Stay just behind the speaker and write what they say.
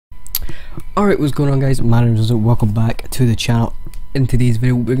Alright, what's going on guys? My name is Rizzo. Welcome back to the channel. In today's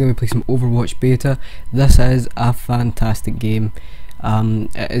video we're going to play some Overwatch beta. This is a fantastic game.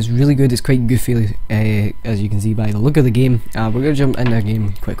 It is really good. It's quite goofy as you can see by the look of the game. We're going to jump into the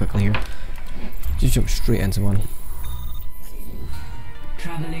game quite quickly here. Just jump straight into one.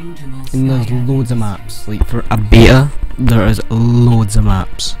 And there's loads of maps. Like for a beta there is loads of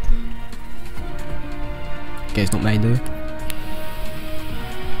maps. You guys don't mind, do you?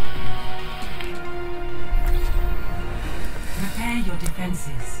 Prepare your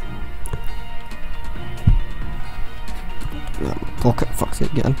defenses. Block it, fuck's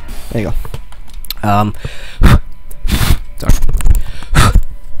sake, get in. There you go. Sorry.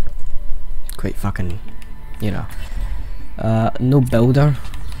 Quite fucking, you know. No builder.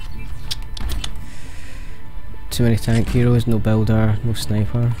 Too many tank heroes, no builder, no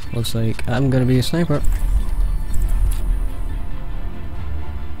sniper. Looks like I'm gonna be a sniper.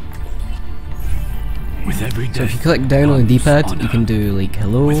 With every So if you click down on the D-pad, you can do like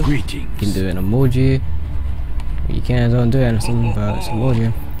hello, you can do an emoji. You can't do anything but it's an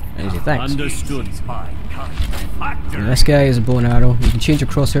emoji. And you say thanks. Understood. And this guy is a bow and arrow. You can change your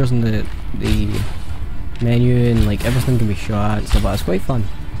crosshairs in the menu and like everything can be shot and stuff, but it's quite fun.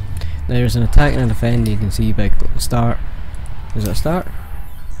 Now there's an attack and a defend. You can see by clicking start. Is it a start?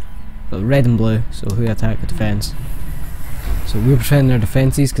 But red and blue, so who attack who defends. So we're defending their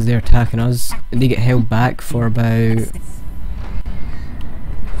defences because they're attacking us. They get held back for about...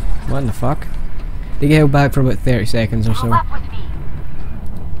 What in the fuck? They get held back for about 30 seconds or so.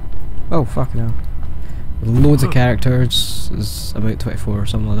 Oh fuck no. Loads of characters. There's about 24 or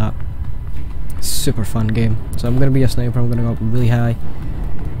something like that. Super fun game. So I'm gonna be a sniper. I'm gonna go up really high.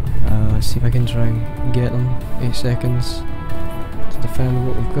 Let's see if I can try and get them. 8 seconds to defend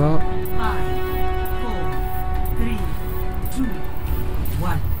what we've got. 5, 4, 3, 2,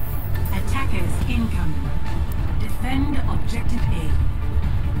 1. Attackers incoming. Defend objective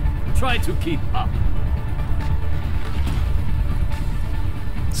A. Try to keep up.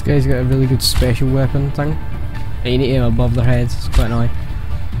 This guy's got a really good special weapon thing. And you need to aim above their heads. It's quite annoying.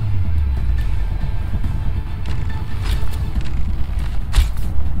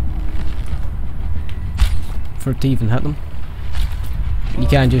 For it to even hit them. You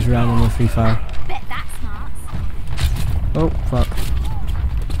can't just randomly free fire. Bet that's smart. Oh fuck.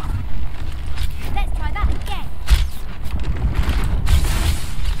 Let's try that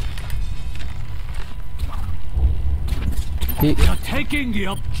again. They are taking the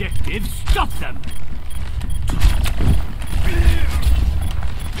objective. Stop them.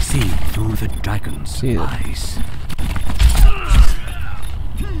 See through the dragon's eyes.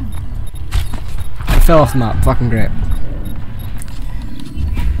 I fell off the map. Fucking great.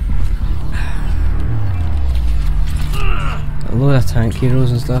 A load of tank heroes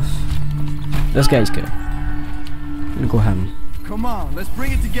and stuff. This guy's good. I'm gonna go him. Come on, let's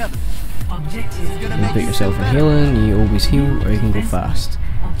bring it together. Objective. You can put yourself in healing, you always heal, or you can go fast.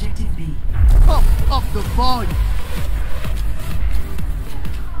 Objective B. Up the volume.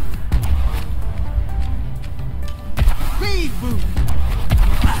 Speed boost.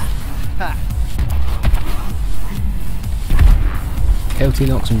 Ha. LT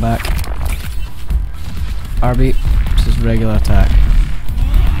knocks him back. RB, this is regular attack.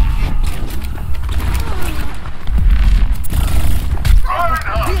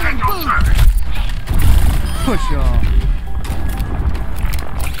 Push on.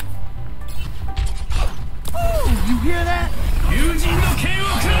 Oh, you hear that?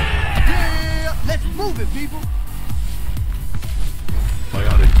 Yeah, let's move it, people.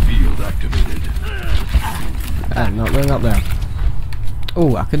 Biotic field activated. Not going up there.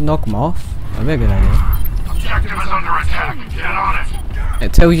 Oh, I could knock him off. That'd be a good idea. Objective is under attack. Get on it.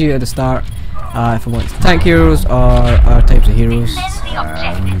 It tells you at the start if it wants tank heroes or other types of heroes.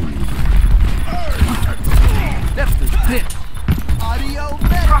 That's the tip. Audio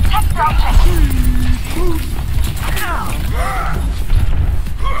better. Protect the objective.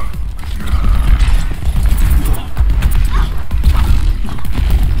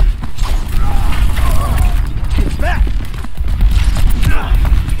 Back.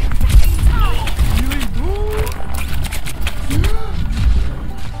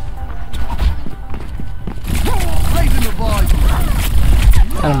 Raising the volume.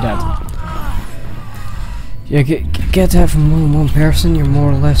 And I'm dead. Yeah, get that from more than one person, you're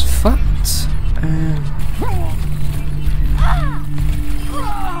more or less fucked.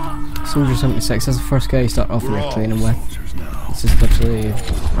 Soldier 76, that's the first guy you start off with your training with. This is literally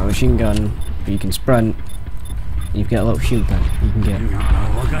a machine gun, but you can sprint. And you've got a little shield that you can get.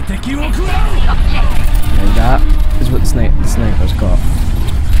 And that is what the sniper's got.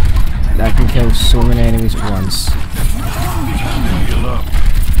 That kill so many enemies at once. Heal up.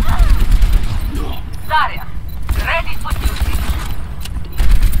 Zarya, ready for duty.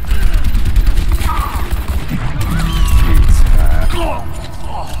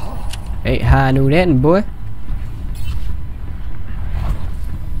 Ain't high no that, boy.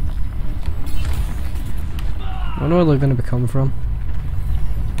 I wonder where they're going to be coming from.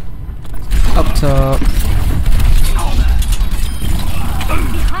 Up top.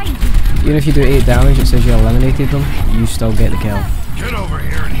 Even if you do 8 damage, it says you eliminated them, you still get the kill. Get over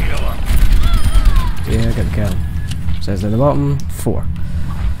here and heal up. Yeah, I got the kill. It says at the bottom, 4.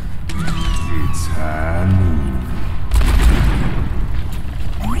 It's high noon.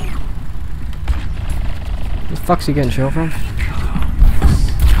 Where the fuck's he getting shot from?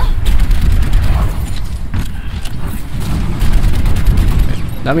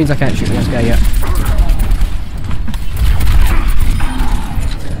 That means I can't shoot this guy yet.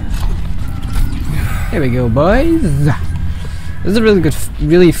 Here we go, boys. This is a really good,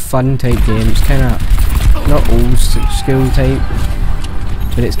 really fun type game. It's kind of not old school type,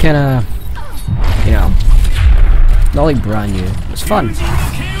 but it's kind of, you know, not like brand new. It's fun.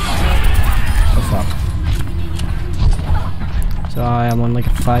 Oh fuck. So I am on like a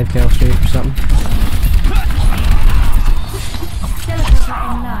 5 kill streak or something.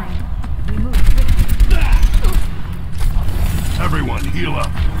 Everyone, heal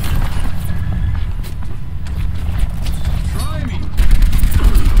up.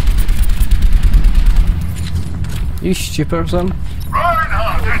 You stupid or something?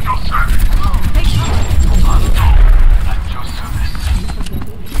 Reinhardt at your service. At your service.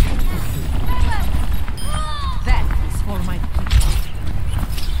 That is for my people.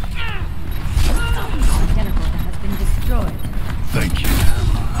 Teleport has been destroyed. Thank you.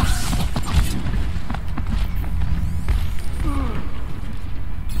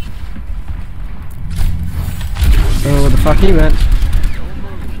 Oh, where the fuck he went?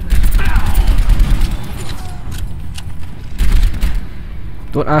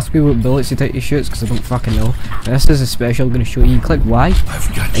 Don't ask me what bullets he takes he shoots because I don't fucking know. This is a special I'm going to show you. You click Y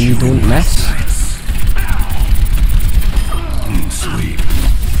and you don't miss. Sleep.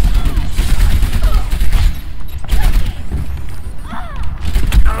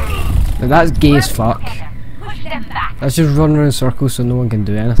 Now that's gay as fuck. Push them back. Let's just run around in circles so no one can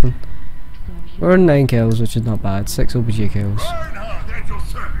do anything. We're on 9 kills, which is not bad. 6 OBG kills. Reinhardt at your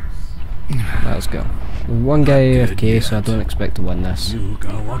service. Let's go. With one guy AFK, so I don't expect to win this. You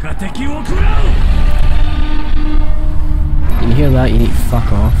hear that? You need to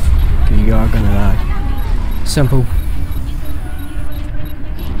fuck off, because you are gonna die. Simple.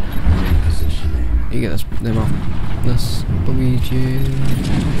 You get this, them off. This Luigi.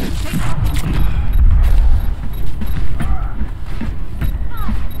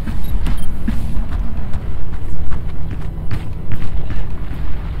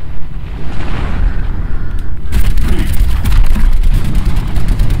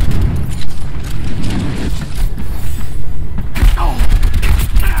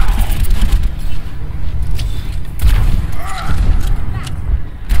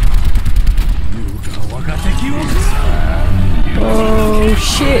 Oh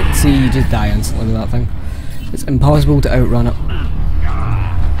shit! See, you just die instantly with that thing. It's impossible to outrun it.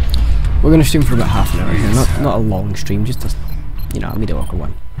 We're gonna stream for about half an hour here, not a long stream, just a, you know, a mediocre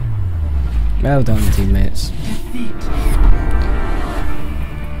one. Well done, teammates.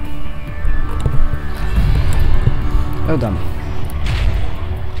 Well done.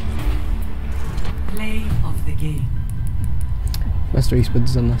 Play of the game. Mr.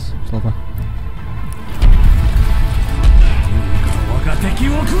 Eastwood's in this. It's lovely.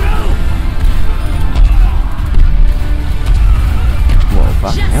 Whoa,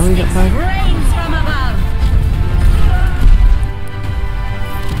 fucking hell, you got five? Rains from above.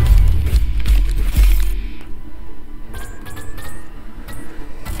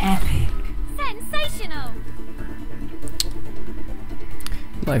 Epic. Sensational!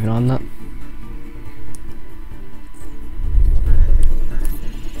 Not even on that.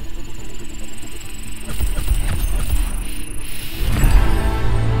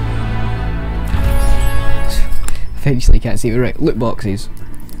 Eventually can't see it right. Loot boxes.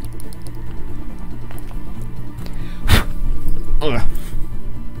 Oh,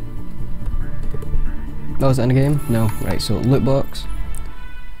 is that in a game? No. Right, so loot box.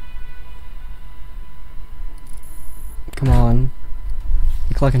 Come on.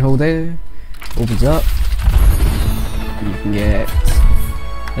 You click and hold there. Opens up. And you can get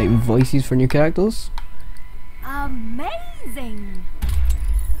like voices for new characters. Amazing!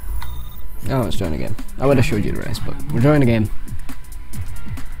 Oh, let's join a game. I would have showed you the rest, but we're joining a game.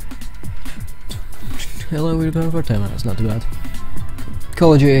 Hello, we're going for 10 minutes, not too bad.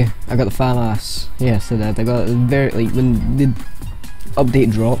 Call of Duty, I got the FAMAS. Yes, I did. I got it very, like, when the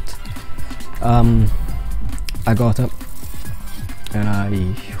update dropped, I got it. And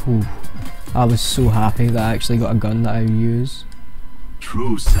I was so happy that I actually got a gun that I use.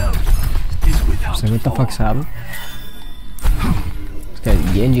 True self is without So what the form. fuck's happening? This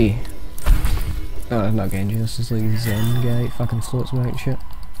guy's Genji. Oh, not Genji, this is like Zen guy, fucking floats about and shit.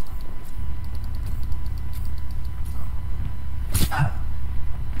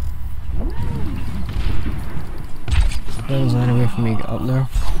 There's any way for me to get up there?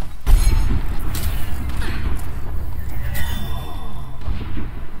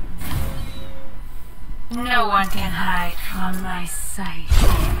 No one can hide from my sight.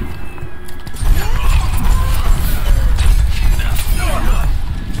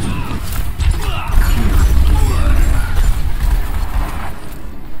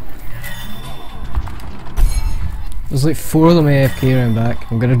 There's like 4 of them AFK around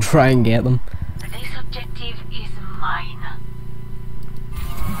back. I'm gonna try and get them. This objective is mine.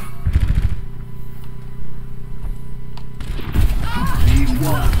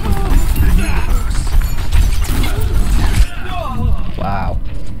 Wow.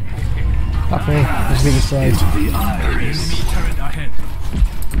 Fuck me. This big slide. The iris. Turret ahead.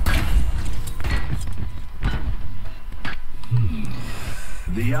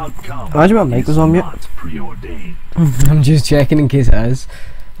 The outcome. Imagine my mic was on mute. Not preordained. I'm just checking in case it is.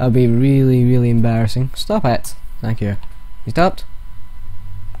 That'd be really, really embarrassing. Stop it. Thank you. You stopped?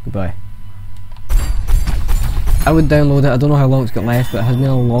 Goodbye. I would download it. I don't know how long it's got left, but it has been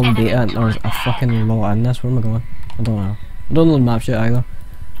a long beta and there's a fucking lot in this. Where am I going? I don't know. I don't know the map shit either.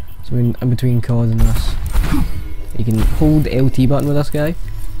 So in between COD and this. You can hold the LT button with this guy.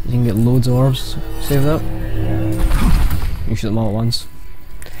 You can get loads of orbs saved up. You shoot them all at once.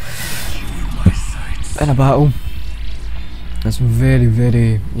 In a battle. It's very,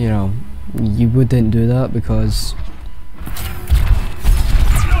 very, you know, you wouldn't do that because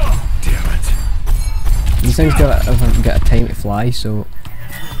Damn it. these things got a time to fly, so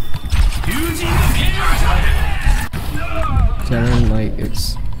I mean, like,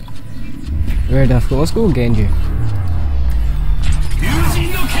 it's very difficult. Let's go Genji.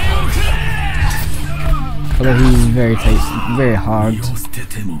 Although he's very tight, very hard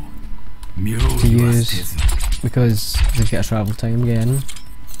to use because they've got a travel time again.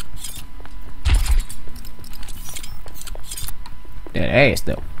 Yeah, hey,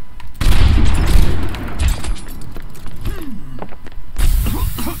 still.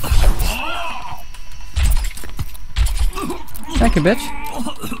 Thank you, bitch.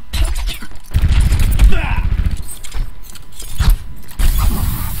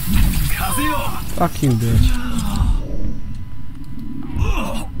 Fuck you, bitch.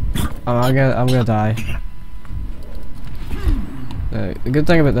 I'm gonna die. The good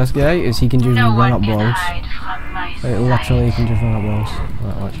thing about this guy is he can just No run one up can walls. hide from my Like, sight. literally, he can just run up walls.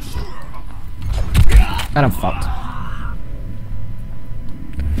 Like, watch. And I'm fucked.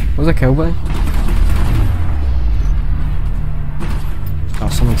 What was a kill by? Oh,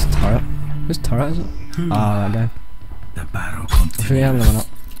 someone's turret. Whose turret is it? Ah, that guy. The battle I'll show you him continues. living up.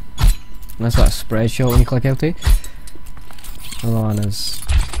 And that's like a spread shot when you click LT. Another one is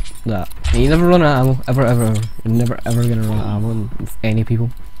that. You never run out of ammo, ever, ever. You're never ever gonna run out of ammo with any people.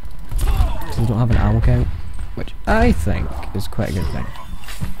 So you don't have an ammo count, which I think is quite a good thing.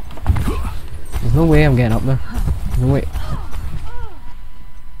 There's no way I'm getting up there. There's no way.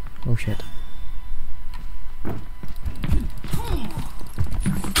 Oh shit.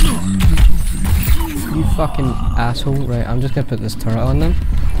 You fucking asshole. Right, I'm just gonna put this turret on them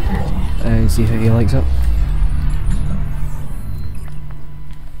and see how he likes it.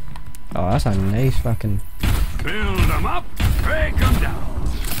 Oh, that's a nice fucking. Build them up, break them down.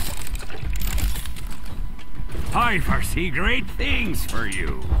 I foresee great things for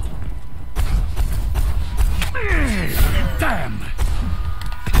you. Damn!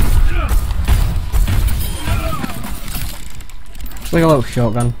 It's like a little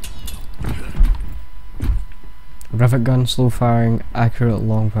shotgun. Rivet gun, slow firing, accurate,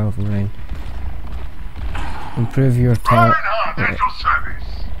 long, powerful range. Improve your turret. At your service.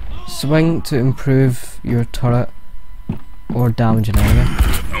 Swing to improve your turret or damage an enemy.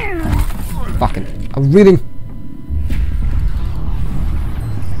 Fucking, I'm reading.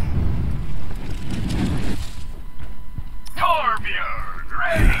 Torbjorn,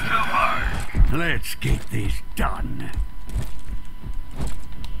 ready to work. Let's get this done.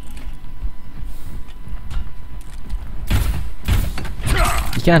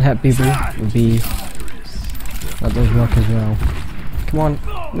 You can't hit people with B. That does work as well. Come on,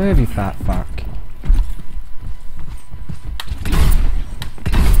 move you fat fuck.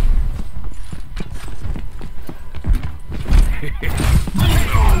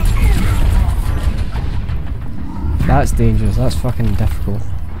 That's dangerous, that's fucking difficult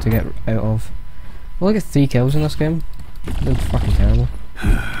to get out of. Well, I get 3 kills in this game. That's fucking terrible.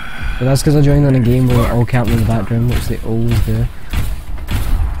 But that's because I joined in a game where it all camped in the background, which they always do.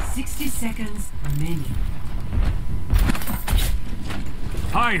 60 seconds remaining.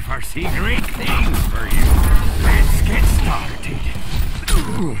 I foresee great things for you. Let's get started.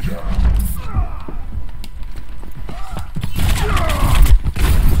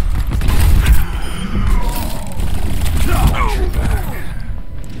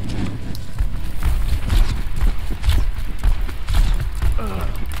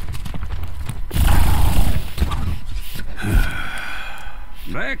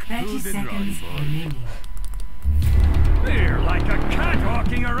 Back 30 to the drawing seconds board. remaining. They're like a cat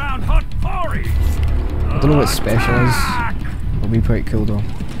walking around hot porridge. I don't know what special is. It'll be pretty cool though.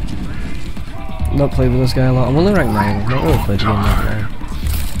 Not played with this guy a lot. I'm only rank 9. I've not really played the game that long.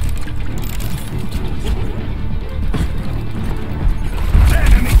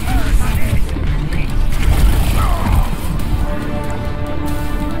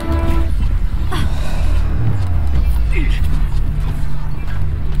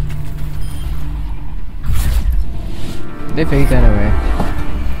 They fake anyway.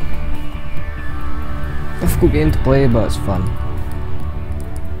 Difficult game to play, but it's fun.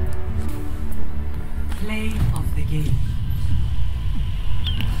 Play of the game.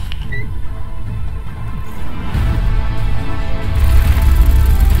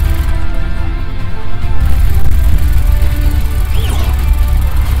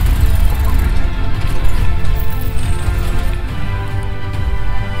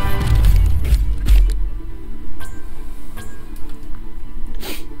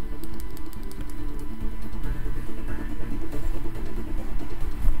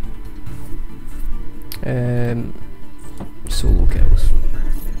 Solo kills.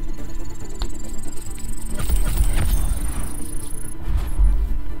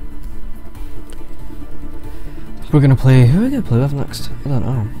 We're gonna play. Who are we gonna play with next? I don't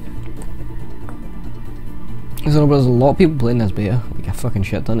know. There's a lot of people playing this beta. Like a fucking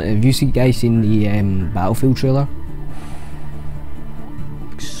shit ton. Have you guys seen the Battlefield trailer?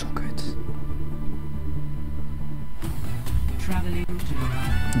 Looks so good. Traveling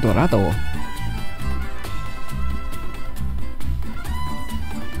to Dorado.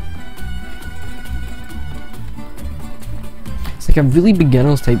 It's like a really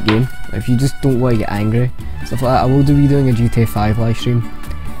beginner's type game. If you just don't want to get angry, stuff like that. I will be doing a GTA 5 live stream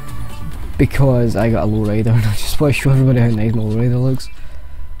because I got a lowrider and I just want to show everybody how nice my lowrider looks.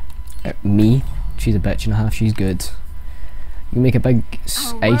 Me, she's a bitch and a half. She's good. You make a big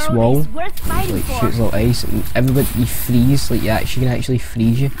ice wall, like shoots a lot of ice, and everybody you freeze. Like yeah, she can actually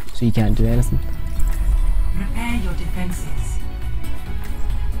freeze you, so you can't do anything. prepare your defenses.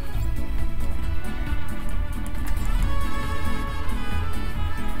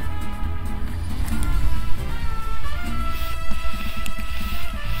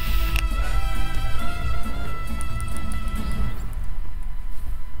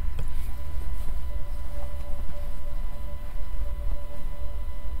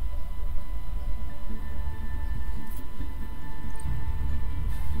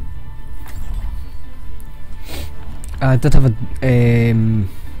 I did have a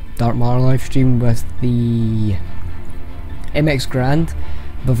Dark Matter live stream with the MX Grand,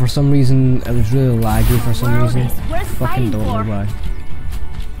 but for some reason it was really laggy for some reason. Fucking don't know why.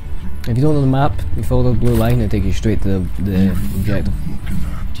 If you don't know the map, you follow the blue line, it'll take you straight to the objective.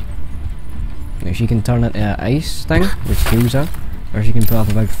 Now she can turn it into an ice thing, which kills her, or she can put up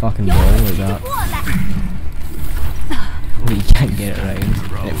a big fucking wall like that. But you can't get it right.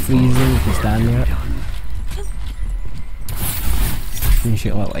 It freezes, you can stand there. And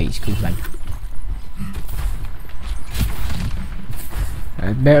shoot a little ice cool thing.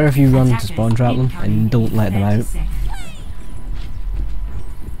 Better if you run to spawn trap them and don't let them out.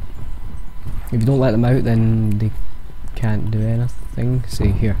 If you don't let them out, then they can't do anything. See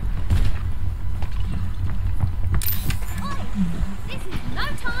here. This is no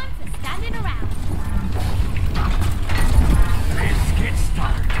time for standing around. Let's get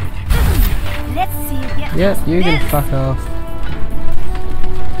started. Let's see you get Yeah, this. you can fuck off.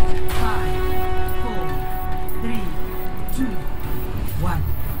 5, 4, 3, 2, 1.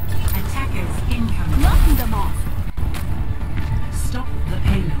 Attackers incoming. Knocking them off. Stop the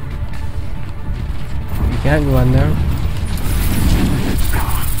payload. You can't go in there.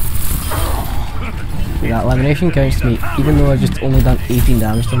 That elimination counts to me, even though I've just only done 18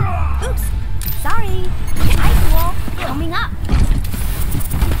 damage to him. Oops. Sorry. Ice wall coming up.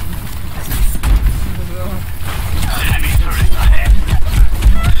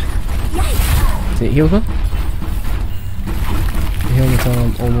 See it heals me? until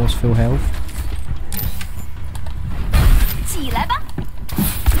I'm almost full health. 起来吧！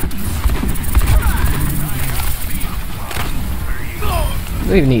 You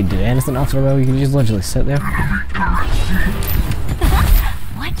don't even need to do anything after a while, you can just literally sit there.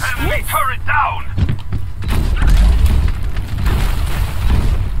 What's Enemy this? turret down!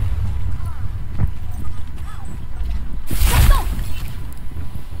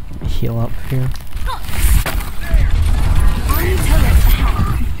 Heal up here. Army turret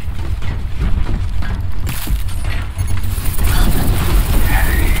ahead.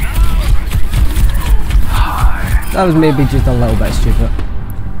 That was maybe just a little bit stupid.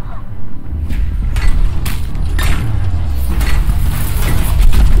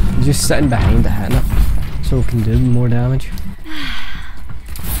 He's just sitting behind it, hitting it, so it can do more damage.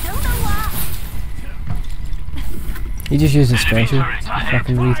 等等我。 He just used his special,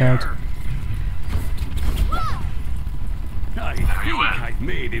 fucking retard. I think I've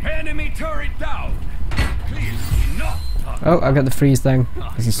made it. Enemy turret down. Clearly not. Oh, I got the freeze thing.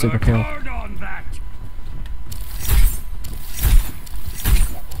 This is super cool. Hard on that.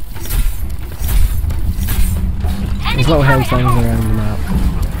 There's little health things around the map.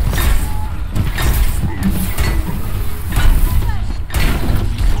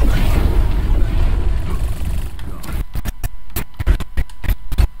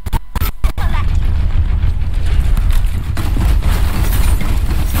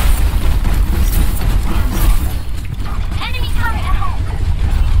 Enemy turret ahead.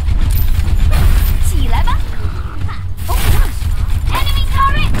 起来吧！ Oh gosh! Enemy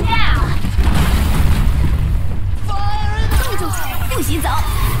turret down. 动住，不许走！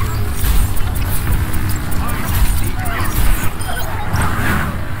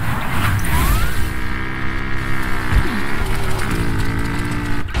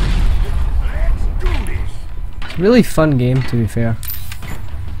 Really fun game, to be fair.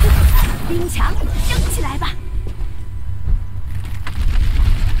 兵强，升起来吧！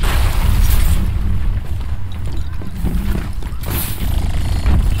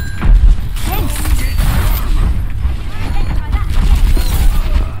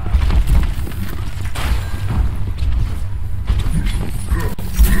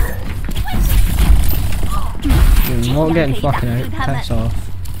 You're not getting fucking out. Piss off.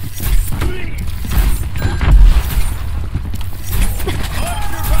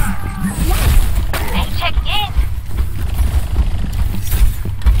 Check in.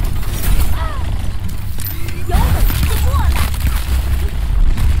 有本事就过来！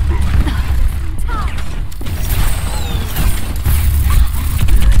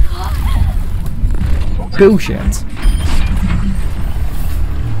 Bullshit.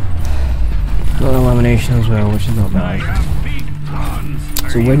 Got elimination as well, which is not bad.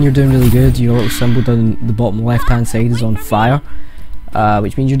 So when you're doing really good, your little symbol down the bottom left hand side is on fire,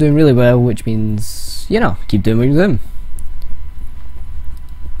 which means you're doing really well, which means, you know, keep doing what you're doing.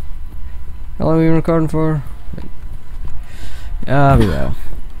 How long are we recording for? We will.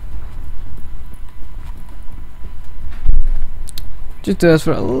 Just do this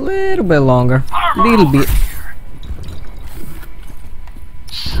for a little bit longer. Little bit.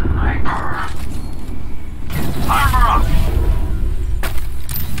 Sniper. Armor up.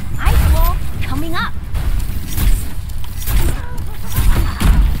 Ice wall coming up.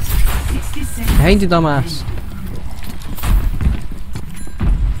 60 seconds. Behind you, dumbass.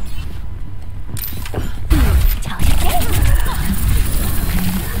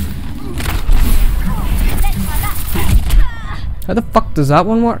 How the fuck does that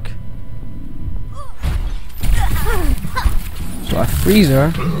one work? So I freeze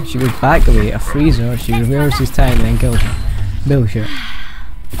her, she goes back away, I freeze her, she reverses time and then kills her. Bullshit.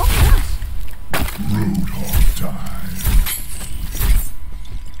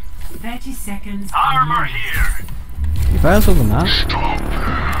 30 seconds. Armor here. If I also the map?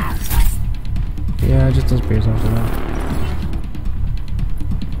 Yeah, it just does base after that.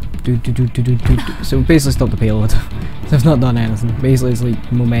 So basically stop the payload. So I've not done anything. Basically it's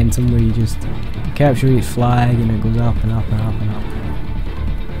like momentum where you just capture each flag and it goes up and up and up and up.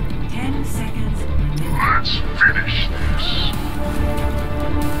 10 seconds. Let's finish this.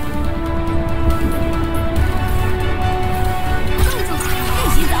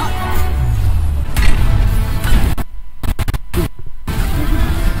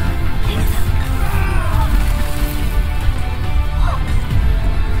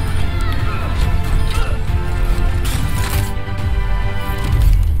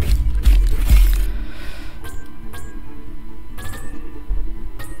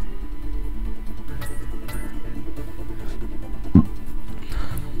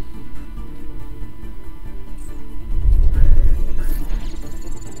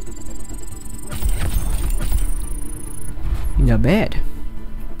 Not bad.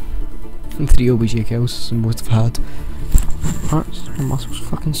 3 OBJ kills, the most I've had. Hearts, my muscles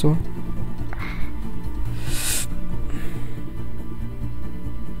fucking sore.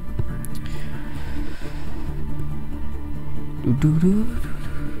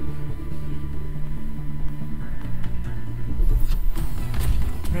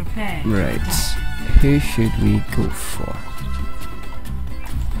 Prepare. Right, who should we go for?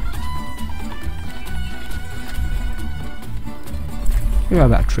 Who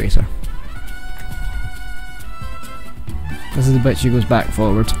about Tracer? This is the bit she goes back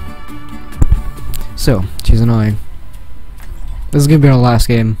forward. So, she's annoying. This is gonna be our last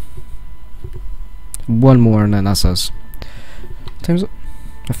game. One more and then that's us. Time's up.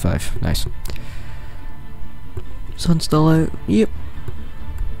 F5, nice. Sun's still out, yep.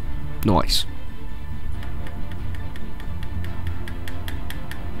 Nice.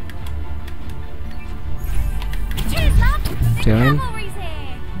 Cheers, love. The Jillian? cavalry's here.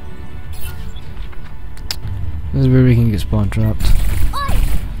 This is where we can get spawn trapped. Oi!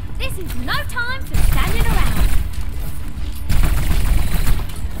 This is no time for standing around.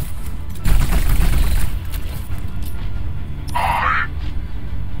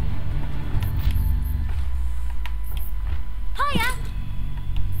 Hiya.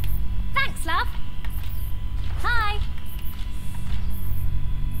 Thanks, love. Hi.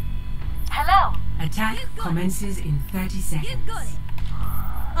 Hello. Attack commences in 30 seconds. You got it.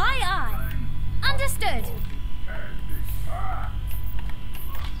 Aye, aye. Understood.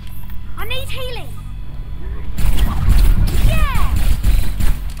 I need healing. Yeah.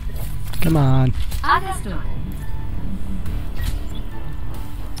 Come on. Understood.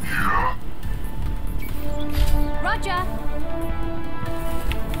 Roger.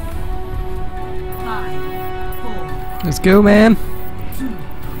 5, 4, Let's go, man. 2,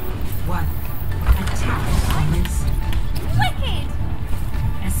 1. Attack commencing. Wicked.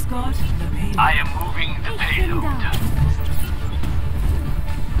 Escort the payload. I am moving the Ich bin payload. da.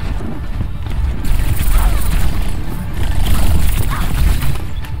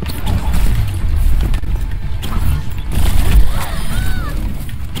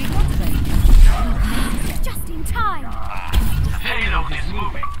 Just in time. The payload is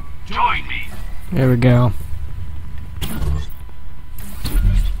moving. Join me. There we go.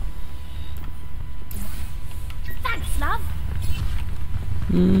 Thanks, love.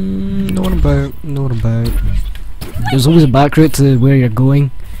 Know what about, know what about. There's always a back route to where you're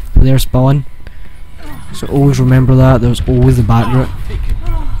going for their spawn. So always remember that, there's always a back route.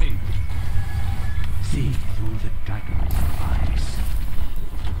 See through the daggers of ice.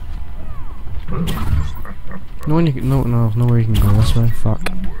 No one you can, no, nowhere you can go this way, fuck.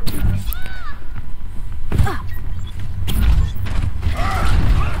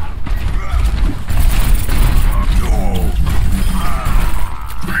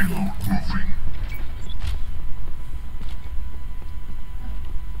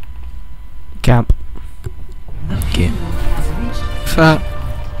 Camp. Okay. Fat.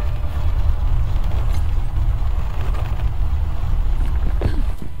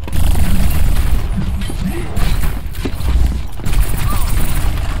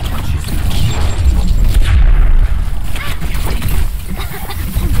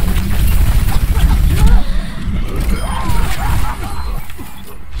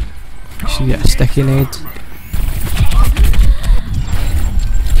 She get a sticky nade.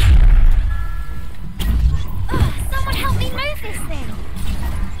 Someone help me move this thing.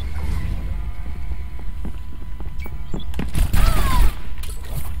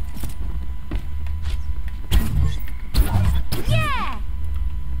 Yeah.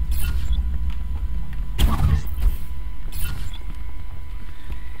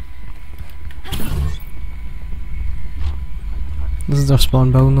 This is our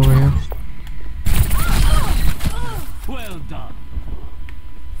spawn building over here. Well done.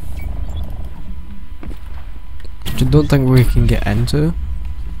 Which I don't think we can get into.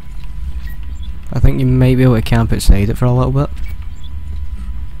 I think you might be able to camp outside it for a little bit.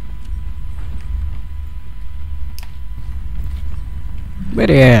 Where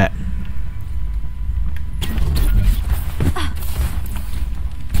are you at?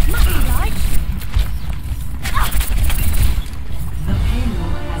 Much obliged. The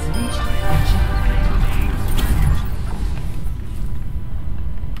payload has reached the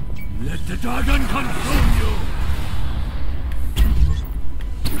Let the dragon consume you.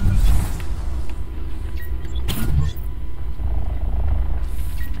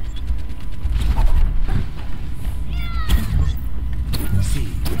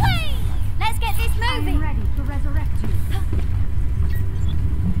 See.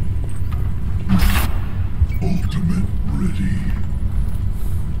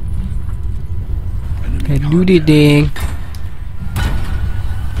 I do the thing.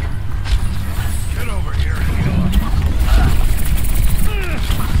 Get over here and kill him.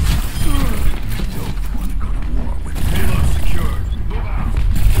 Don't want to go to war with me. Payload secured. Move out.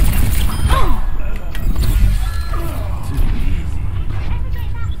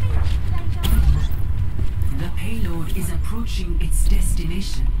 The payload is approaching its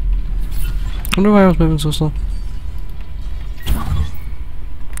destination. I wonder why I was moving so slow. I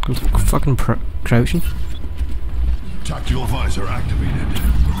was fucking crouching. Tactical visor activated.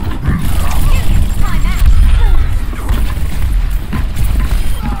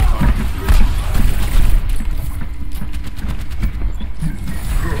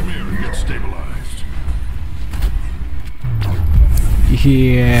 Come here and get stabilized.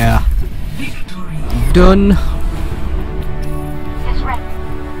 Yeah. Victory. Done. It's ready.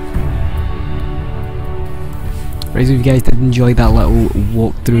 Right, so if you guys did enjoy that little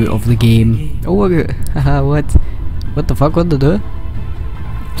walkthrough of the game. Oh, look at haha, what? What the fuck? What did they do?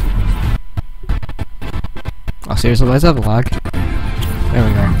 Oh, seriously, let's have a lag. There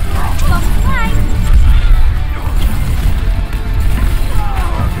we go. Lost line.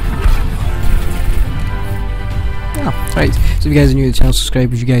 Yeah, right. So if you guys are new to the channel,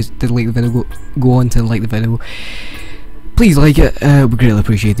 subscribe. If you guys did like the video, go on to like the video. Please like it, we greatly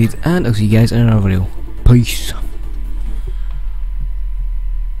appreciate it. And I'll see you guys in another video. Peace.